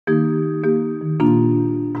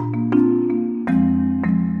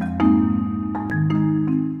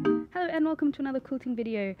quilting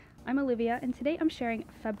video. I'm Olivia and today I'm sharing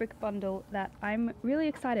a fabric bundle that I'm really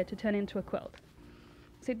excited to turn into a quilt.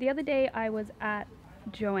 So the other day I was at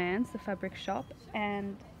Joann's, the fabric shop,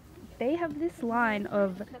 and they have this line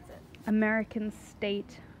of American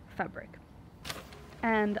state fabric.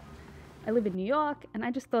 And I live in New York and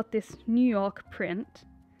I just thought this New York print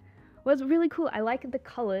was really cool. I like the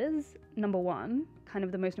colors, number one, kind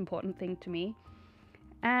of the most important thing to me.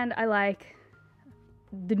 And I like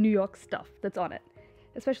the New York stuff that's on it,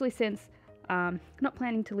 especially since I'm not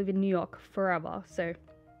planning to live in New York forever, so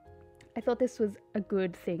I thought this was a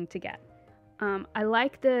good thing to get. I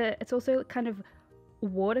like it's also kind of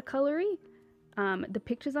watercolory. The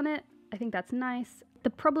pictures on it, I think that's nice. The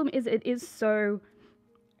problem is it is so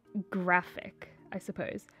graphic, I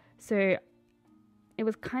suppose. So it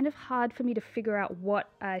was kind of hard for me to figure out what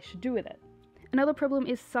I should do with it. Another problem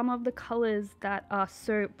is some of the colors that are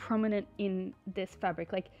so prominent in this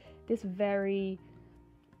fabric, like this very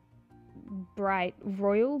bright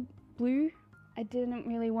royal blue. I didn't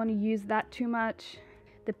really want to use that too much.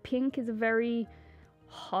 The pink is a very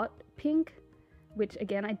hot pink, which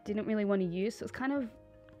again, I didn't really want to use. So it's kind of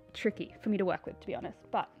tricky for me to work with, to be honest,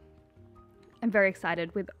 but I'm very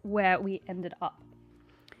excited with where we ended up.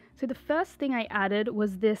 So the first thing I added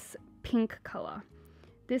was this pink color.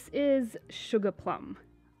 This is Sugar Plum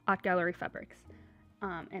Art Gallery Fabrics,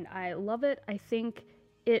 and I love it. I think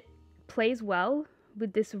it plays well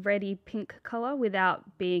with this reddy pink color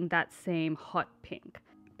without being that same hot pink.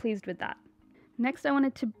 Pleased with that. Next, I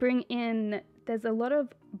wanted to bring in, there's a lot of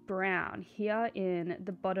brown here in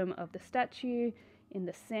the bottom of the statue, in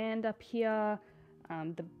the sand up here,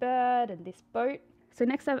 the bird and this boat. So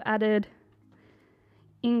next I've added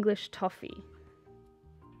English Toffee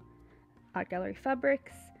Art Gallery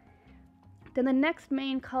Fabrics. Then the next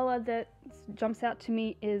main color that jumps out to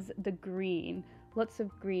me is the green. Lots of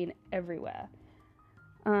green everywhere.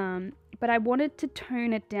 But I wanted to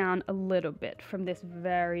tone it down a little bit from this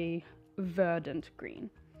very verdant green.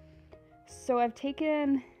 So I've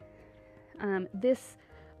taken this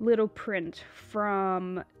little print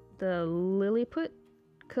from the Lilliput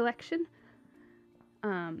collection,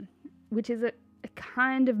 which is a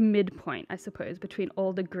kind of midpoint, I suppose, between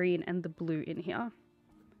all the green and the blue in here.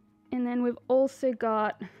 And then we've also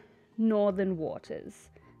got Northern Waters,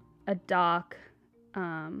 a dark,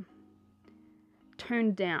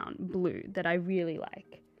 toned down blue that I really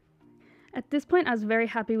like. At this point, I was very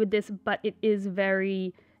happy with this, but it is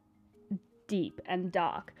very deep and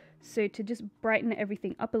dark. So to just brighten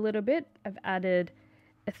everything up a little bit, I've added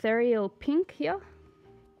Ethereal Pink here.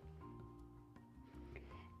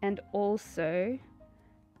 And also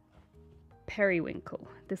Periwinkle,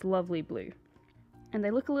 this lovely blue. And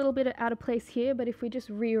they look a little bit out of place here, but if we just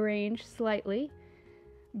rearrange slightly,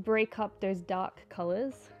 break up those dark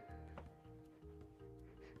colors,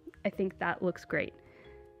 I think that looks great.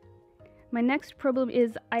 My next problem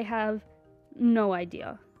is I have no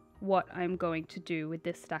idea what I'm going to do with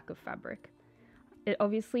this stack of fabric. It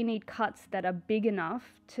obviously needs cuts that are big enough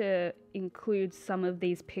to include some of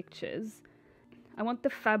these pictures. I want the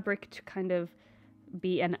fabric to kind of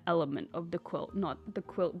be an element of the quilt, not the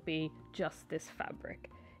quilt be just this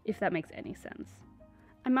fabric, if that makes any sense.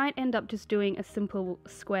 I might end up just doing a simple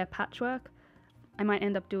square patchwork. I might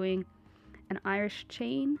end up doing an Irish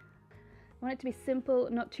chain. I want it to be simple,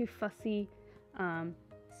 not too fussy,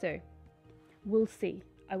 so we'll see.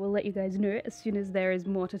 I will let you guys know as soon as there is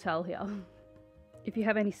more to tell here. If you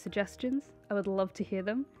have any suggestions, I would love to hear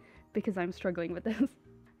them because I'm struggling with this.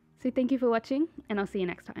 So thank you for watching and I'll see you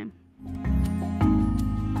next time.